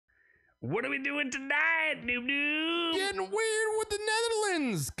What are we doing tonight, noob noob? Getting weird with the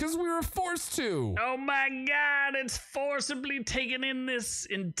Netherlands, because we were forced to. Oh my god, it's forcibly taking in this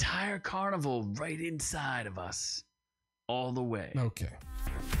entire carnival right inside of us. All the way. Okay.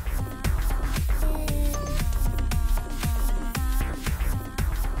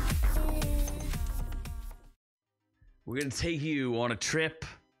 We're gonna take you on a trip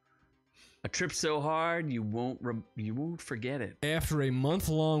so hard you won't forget it. After a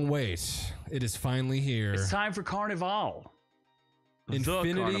month-long wait, it is finally here. It's time for Carnival.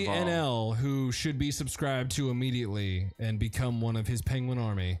 Infinity NL, who should be subscribed to immediately and become one of his penguin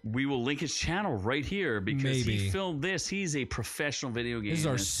army. We will link his channel right here because he filmed this. He's a professional video game. This is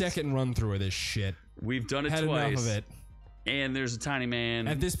our second run through of this shit. We've done it Had twice. enough of it. And there's a tiny man.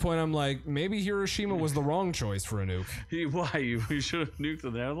 At this point, I'm like, maybe Hiroshima was the wrong choice for a nuke. Why? We should have nuked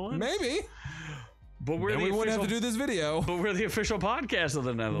the Netherlands? Maybe. But we're we wouldn't have to do this video. But we're the official podcast of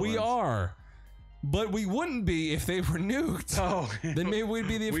the Netherlands. We are. But we wouldn't be if they were nuked. Oh. Then maybe we'd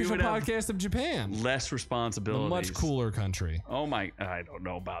be the official podcast of Japan. Less responsibilities. A much cooler country. Oh my, I don't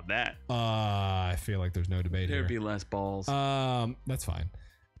know about that. I feel like there's no debate There'd here. be less balls. That's fine.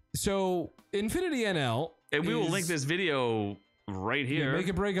 So, Infinity NL. And we will link this video right here. Yeah, make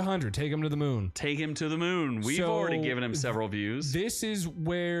it break 100. Take him to the moon. Take him to the moon. We've already given him several views. This is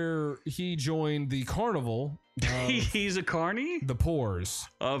where he joined the carnival. He's a carny? The Poors.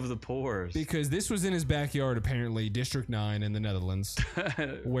 Of the Poors. Because this was in his backyard, apparently, District 9 in the Netherlands,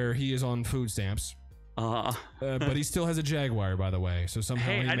 where he is on food stamps. But he still has a Jaguar, by the way. So somehow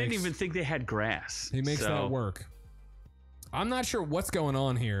I didn't even think they had grass. He makes that work. I'm not sure what's going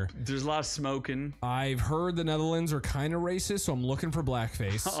on here. There's a lot of smoking. I've heard the Netherlands are kind of racist, so I'm looking for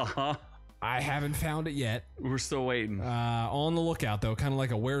blackface. I haven't found it yet. We're still waiting. On the lookout, though. Kind of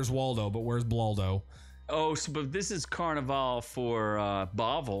like a Where's Waldo, but where's Blaldo? Oh, so, but this is Carnival for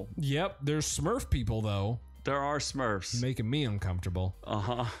Bavel. Yep, there's Smurf people, though. There are Smurfs. Making me uncomfortable.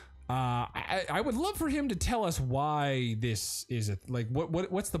 I would love for him to tell us why this is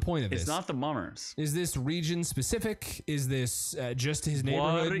what's the point of this? It's not the mummers. Is this region specific? Is this just his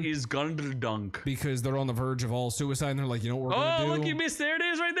neighborhood? What is Gunderdunk? Because they're on the verge of all suicide and they're like, you know what we're gonna do? Oh, look, you missed. There it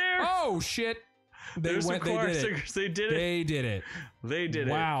is right there. Oh, shit. They did it. They did it. They did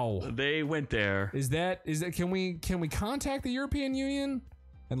it. Wow. They went there. Is that can we contact the European Union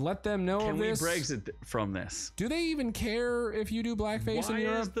and let them know of this? Can we Brexit from this? Do they even care if you do blackface in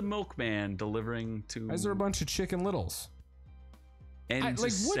Europe? Why is the milkman delivering to... Is there a bunch of Chicken Littles? And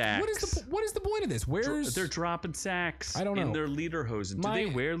sacks. What is the point of this? They're dropping sacks. I don't know. In their lederhosen. Do they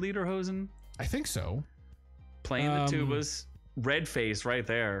wear lederhosen? I think so. Playing the tubas. Red face right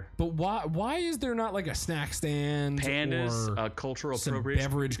there. But why is there not like a snack stand? Pandas, or cultural some appropriation.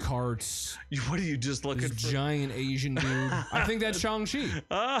 Beverage carts. What are you just looking for? Giant Asian dude. I think that's Shang-Chi.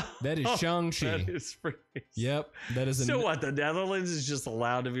 That is Shang-Chi. That is racist. Yep. That is. So what? The Netherlands is just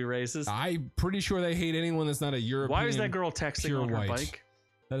allowed to be racist? I'm pretty sure they hate anyone that's not a European. Why is that girl texting on her white. Bike?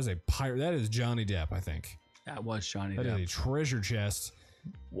 That is a pirate. That is Johnny Depp, I think. That was Johnny Depp. That is a treasure chest.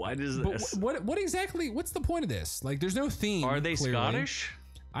 What is this? What exactly? What's the point of this? Like, there's no theme. Are they clearly. Scottish?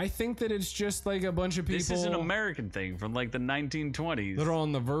 I think that it's just like a bunch of people. This is an American thing from like the 1920s. That are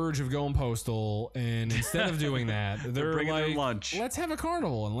on the verge of going postal, and instead of doing that, they're bringing like, their lunch. Let's have a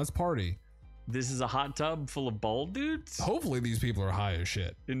carnival and let's party. This is a hot tub full of bald dudes? Hopefully these people are high as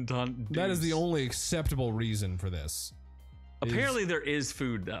shit. That is the only acceptable reason for this. Apparently there is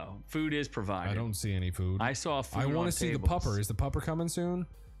food, though. Food is provided. I don't see any food. I saw food. I want to see tables. the pupper. Is the pupper coming soon?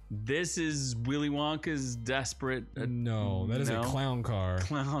 This is Willy Wonka's desperate... no, that is a clown car.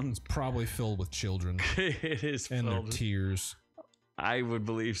 Clown. It's probably filled with children. It is and filled their tears. I would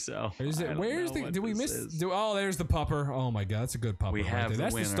believe so. Is it? Where's the... Did we miss... Oh, there's the pupper. Oh my god, that's a good pupper. We have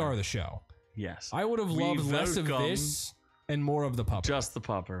That's winner. the star of the show. Yes. I would have loved less of this and more of the pupper. Just the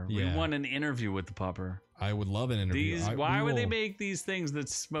pupper. Yeah. We want an interview with the pupper. I would love an interview. Why would they make these things that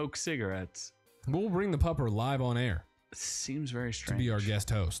smoke cigarettes? We'll bring the pupper live on air. Seems very strange. To be our guest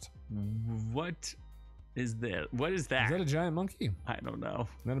host. What is that? What is that? Is that a giant monkey? I don't know.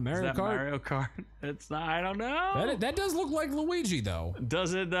 Is that a Mario Kart? Mario Kart? It's not. I don't know. That does look like Luigi, though.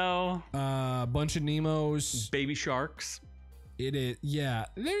 Does it, though? Bunch of Nemos. Baby sharks. It is. Yeah.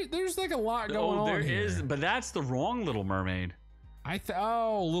 There's like a lot going on here. There is, but that's the wrong Little Mermaid.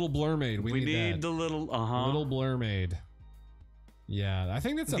 Little Blurmaid. We need the little Little Blurmaid. Yeah, I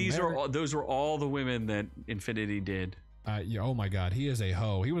think that's those are all the women that Infinity did. Yeah, oh my god, he is a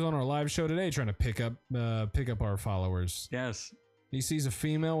hoe. He was on our live show today trying to pick up our followers. Yes. He sees a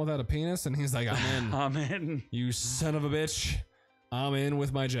female without a penis and he's like, I'm in. I'm in. You son of a bitch. I'm in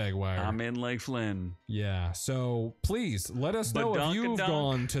with my Jaguar. I'm in like Flynn. Yeah, so please let us know if you've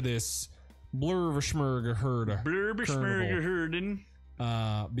gone to this Blurberschmergerherde. Blurberschmergerherden.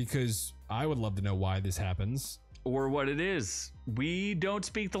 Because I would love to know why this happens. Or what it is. We don't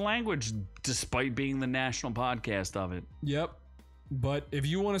speak the language despite being the national podcast of it. Yep. But if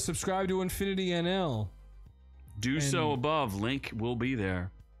you want to subscribe to Infinity NL, do so above. Link will be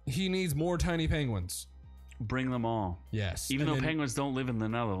there. He needs more tiny penguins. Bring them all. Yes. Even though penguins don't live in the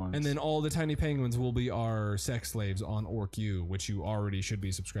Netherlands. And then all the tiny penguins will be our sex slaves on OrcU, which you already should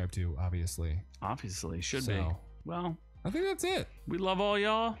be subscribed to, obviously. Obviously, should be. Well, I think that's it. We love all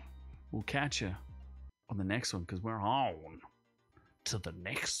y'all. We'll catch you on the next one because we're on to the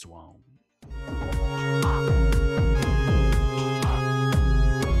next one.